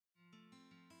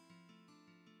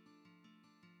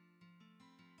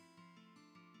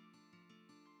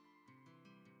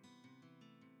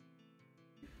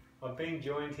I've been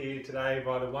joined here today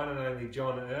by the one and only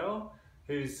John Earle,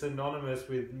 who's synonymous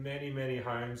with many, many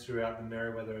homes throughout the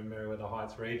Merewether and Merewether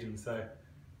Heights region. So,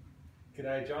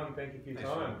 g'day John, thank you for your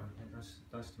time.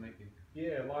 Nice to meet you.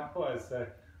 Yeah, likewise. So,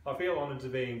 I feel honoured to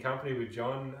be in company with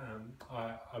John.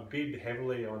 I bid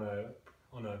heavily on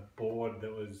a board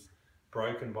that was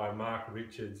broken by Mark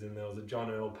Richards, and there was a John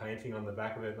Earle painting on the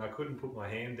back of it, and I couldn't put my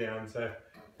hand down, so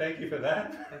thank you for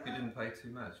that. I think we didn't pay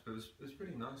too much, but it was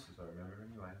pretty nice as I remember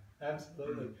anyway.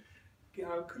 Absolutely.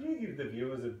 Could you give the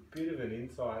viewers a bit of an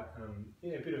insight, a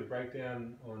bit of a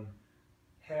breakdown on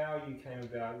how you came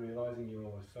about realising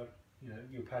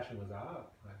your passion was art,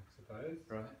 I suppose?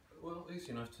 Right. Well,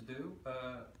 easy enough to do.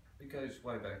 It goes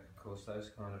way back, of course,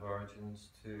 those kind of origins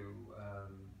to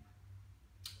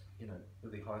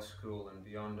really high school and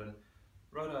beyond. And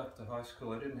right after high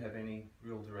school, I didn't have any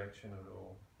real direction at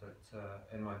all.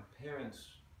 And my parents,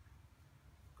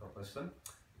 God bless them,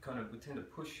 would tend to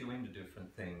push you into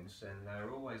different things, and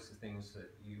they're always the things that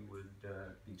you would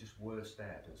be just worst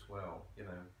at as well. You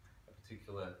know, a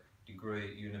particular degree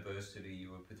at university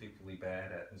you were particularly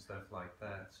bad at and stuff like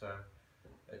that. So,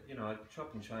 I'd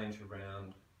chop and change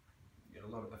around.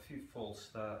 A few false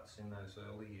starts in those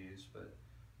early years, but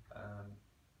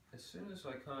as soon as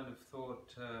I kind of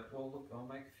thought, well, look, I'll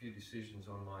make a few decisions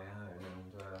on my own,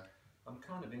 and I'm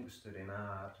kind of interested in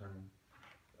art, and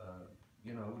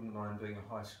I wouldn't mind being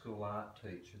a high school art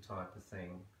teacher type of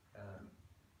thing.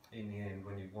 In the end,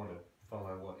 when you want to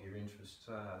follow what your interests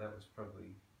are, that was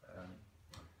probably,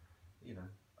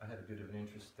 I had a bit of an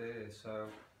interest there, so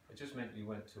it just meant you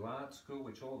went to art school,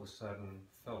 which all of a sudden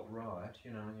felt right.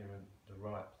 You're in the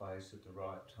right place at the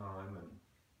right time, and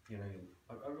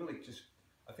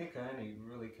I think I only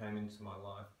really came into my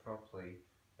life properly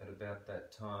at about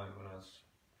that time when I was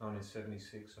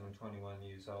 1976. I'm 21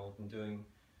 years old and doing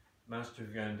Master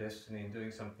of Your Own Destiny and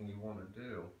doing something you want to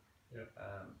do. Yep.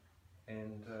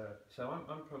 So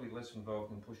I'm probably less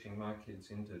involved in pushing my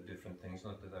kids into different things,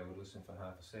 not that they would listen for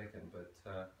half a second, but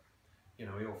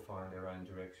we all find our own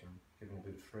direction, given a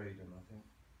bit of freedom, I think.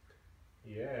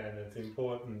 Yeah, and it's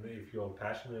important if you're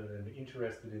passionate and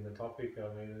interested in the topic.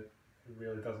 I mean, it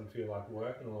really doesn't feel like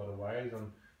work in a lot of ways.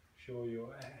 I'm sure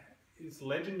it's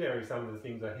legendary, some of the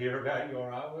things I hear about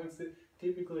your artworks.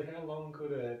 Typically, how long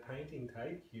could a painting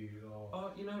take you?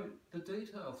 Oh, the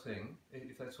detail thing,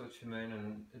 if that's what you mean,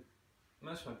 and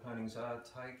most of my paintings are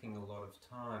taking a lot of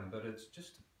time, but it's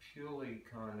just a purely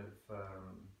kind of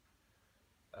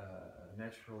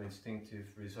natural, instinctive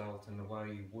result in the way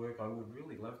you work. I would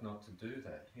really love not to do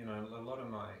that. A lot of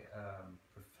my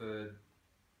preferred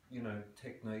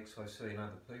techniques I see in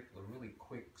other people are really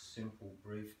quick, simple,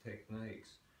 brief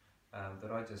techniques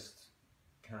that I just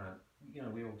can't.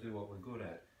 We all do what we're good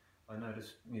at. I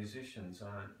notice musicians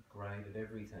aren't great at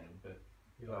everything, but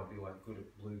they'll be like good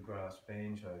at bluegrass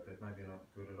banjo, but maybe not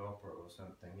good at opera or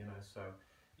something. So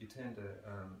you tend to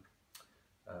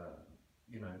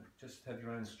just have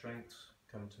your own strengths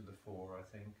come to the fore, I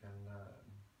think,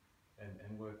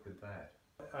 and work with that.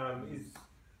 Is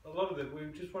a lot of we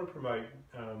just want to promote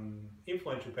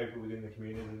influential people within the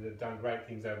community that have done great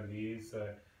things over the years.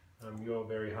 So you're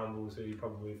very humble, so you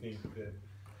probably think that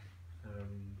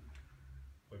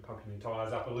we're pumping your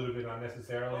tyres up a little bit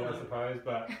unnecessarily, I suppose.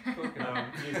 But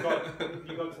you've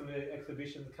got some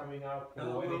exhibitions coming up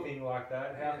or anything like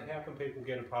that. How can people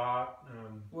get a part?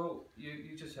 Well,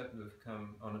 you just happen to have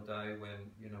come on a day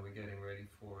when we're getting ready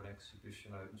for an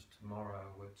exhibition opens tomorrow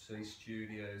at C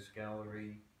Studios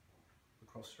Gallery,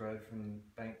 across the road from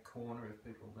Bank Corner, if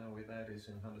people know where that is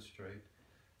in Hunter Street.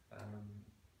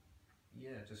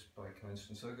 Just by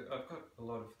coincidence. So I've got a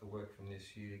lot of the work from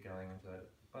this year going into a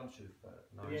bunch of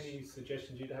nice... Any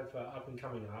suggestions you'd have for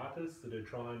up-and-coming artists that are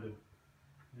trying to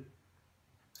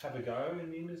have a go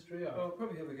in the industry? Well, I'll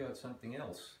probably have a go at something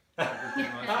else. That would be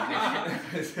my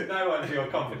suggestion. No one's your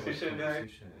competition.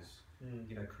 Competition is,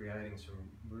 creating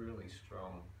some really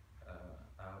strong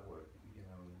artwork,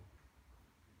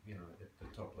 at the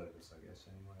top levels, I guess,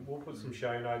 anyway. We'll put some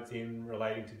show notes in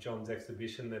relating to John's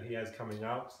exhibition that he has coming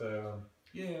up. So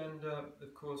yeah, and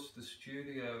of course the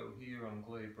studio here on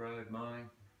Glebe Road, my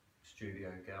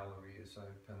studio gallery, is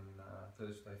open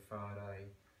Thursday,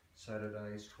 Friday,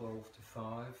 Saturdays 12 to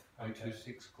 5,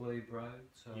 026 Glebe Road.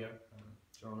 So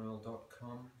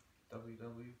johnearle.com,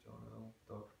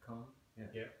 www.johnearle.com.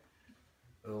 Yeah.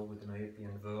 Earle with an E at the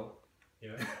end of Earle.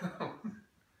 Yeah.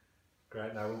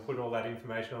 Great. No, we'll put all that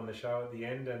information on the show at the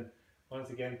end. And once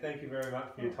again, thank you very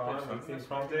much for your time. It's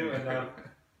impromptu, and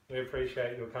we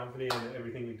appreciate your company and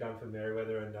everything you've done for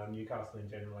Merewether and Newcastle in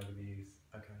general over the years.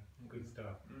 Okay. Good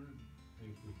stuff.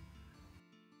 Thank you.